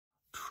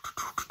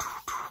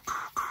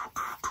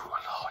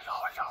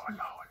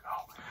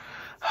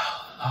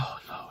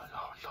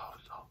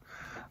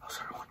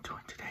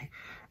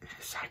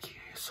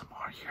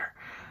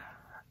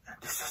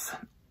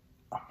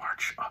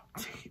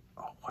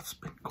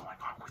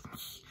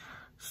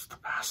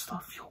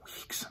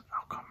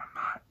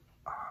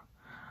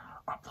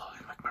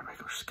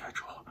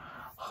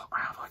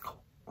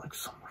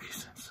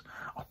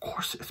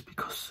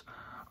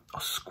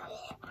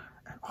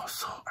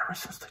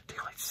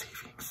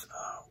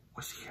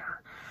was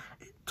here,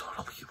 it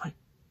totally like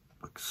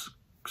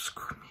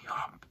screwed me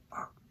up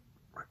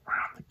right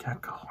around the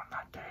get-go on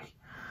that day,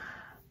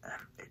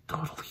 and it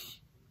totally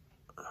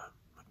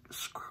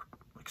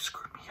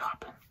screwed me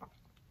up,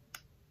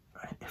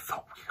 and it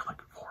felt weird,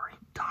 like roaring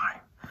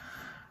time,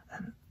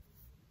 and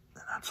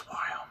that's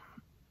why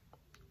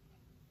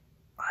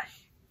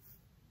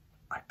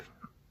I've been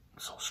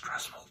so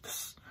stressful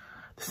this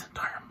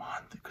entire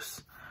month,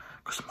 because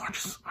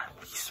March is my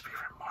least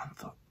favorite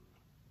month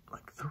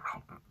like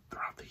throughout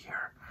the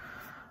year.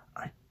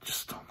 I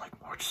just don't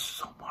like March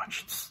so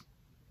much. It's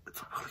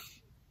a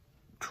really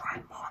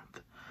dry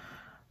month.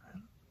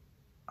 And,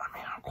 I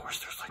mean, of course,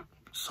 there's like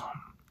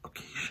some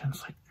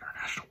occasions like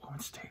International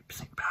Women's Day,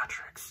 St.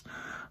 Patrick's,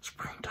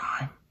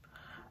 springtime,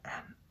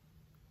 and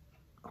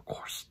of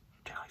course,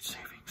 daylight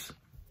savings.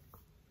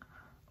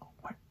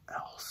 What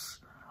else?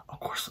 Of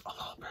course, a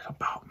little bit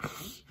about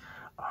me.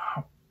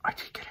 I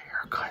did get a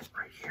haircut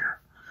right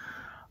here.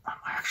 I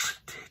actually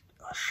did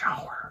a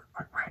shower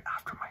right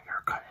after my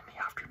haircut in the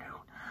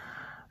afternoon,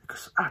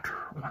 because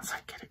once I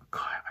get it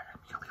cut, I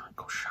immediately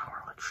go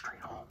shower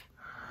straight home.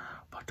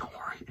 But don't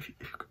worry, if you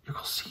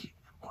go see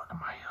one of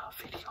my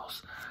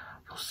videos,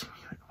 you'll see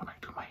me when I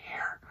do my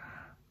hair.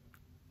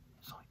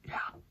 So yeah.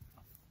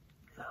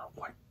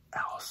 What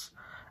else?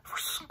 For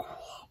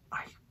school,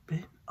 I've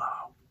been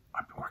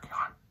working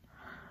on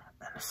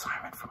an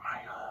assignment for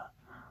my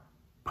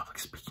public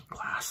speaking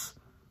class.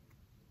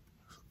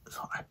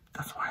 So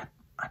that's why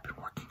I've been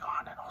working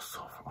on, and also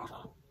for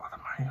all of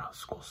my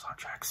school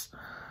subjects.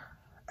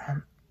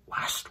 And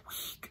last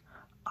week,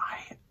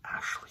 I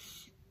actually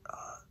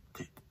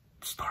did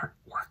start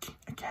working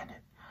again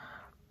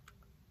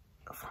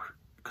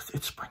because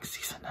it's spring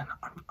season, and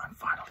I'm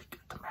finally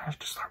to manage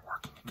to start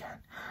working again.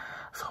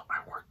 So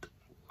I worked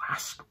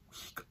last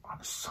week on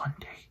a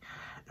Sunday.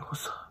 It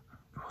was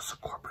a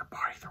corporate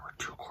party. There were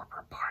 2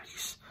 corporate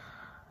parties,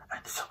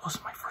 and this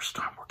wasn't my first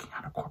time working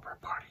at a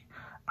corporate party.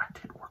 I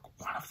did work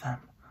one of them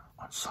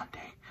on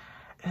Sunday.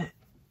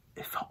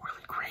 It felt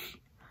really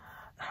great.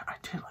 I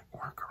did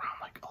work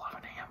around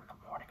 11 a.m. in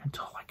the morning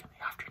until in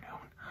the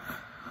afternoon.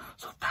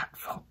 So that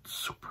felt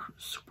super,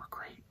 super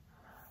great.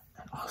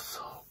 And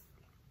also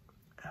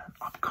an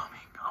upcoming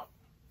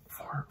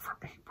for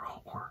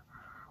April, or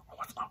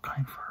what's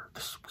upcoming for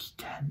this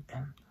weekend,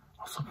 and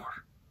also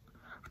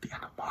for the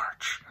end of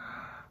March.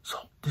 So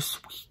this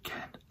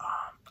weekend,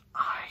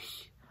 I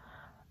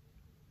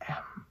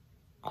am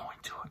going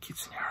to a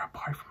quinceañera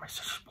party for my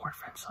sister's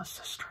boyfriend's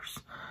sister's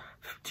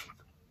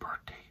 15th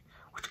birthday,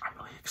 which I'm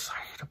really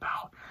excited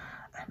about.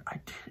 And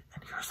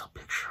here's a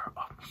picture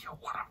of me of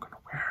what I'm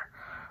gonna wear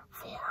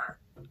for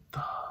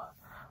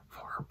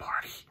her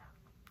party.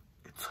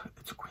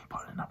 It's a green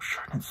button-up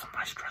shirt and some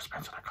nice dress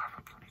pants that I got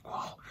from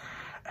Uniqlo.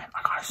 And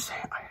I gotta say,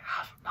 I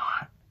have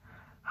not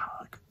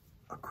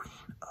a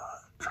green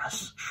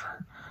dress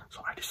shirt,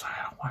 so I decided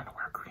I wanted to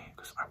wear green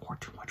because I wore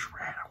too much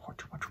red, I wore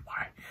too much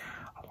white,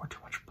 I wore too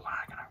much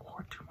black, and I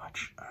wore too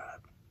much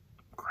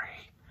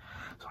gray.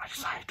 So I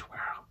decided to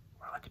wear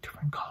a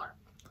different color.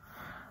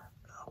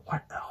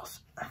 What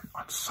else? And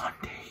on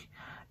Sunday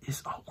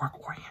is a work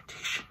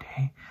orientation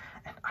day,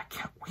 and I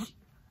can't wait.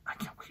 I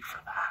can't wait for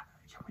that.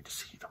 I can't wait to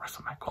see the rest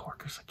of my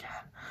coworkers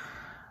again.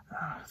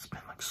 It's been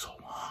so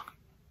long.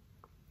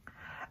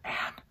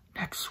 And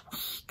next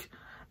week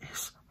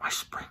is my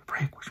spring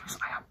break, which means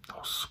I have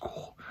no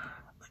school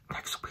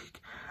next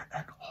week,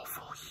 and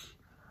hopefully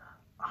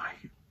I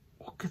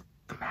will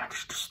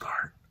manage to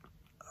start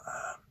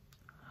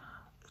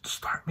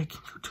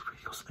making YouTube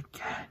videos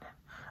again,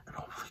 and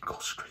hopefully go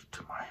straight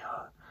to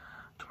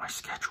my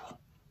schedule.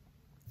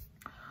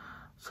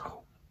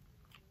 So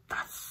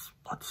that's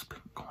what's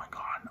been going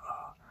on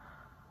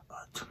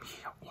to me,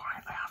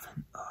 why I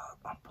haven't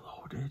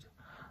uploaded.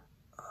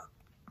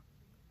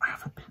 I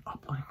haven't been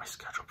uploading my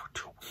schedule for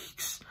 2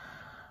 weeks,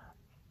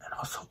 and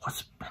also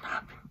what's been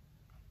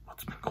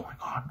going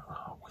on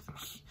with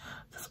me,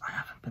 because I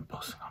haven't been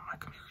posting on my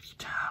community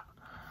tab,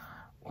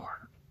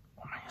 or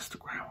on my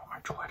Instagram, or my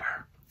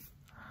Twitter.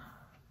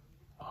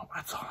 Well,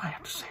 that's all I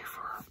have to say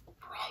for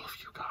all of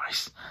you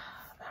guys,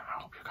 and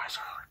I hope you guys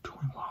are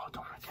doing well.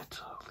 Don't forget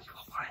to leave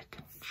a like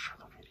and share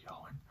the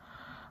video, and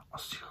I'll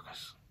see you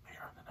guys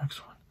later in the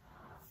next one.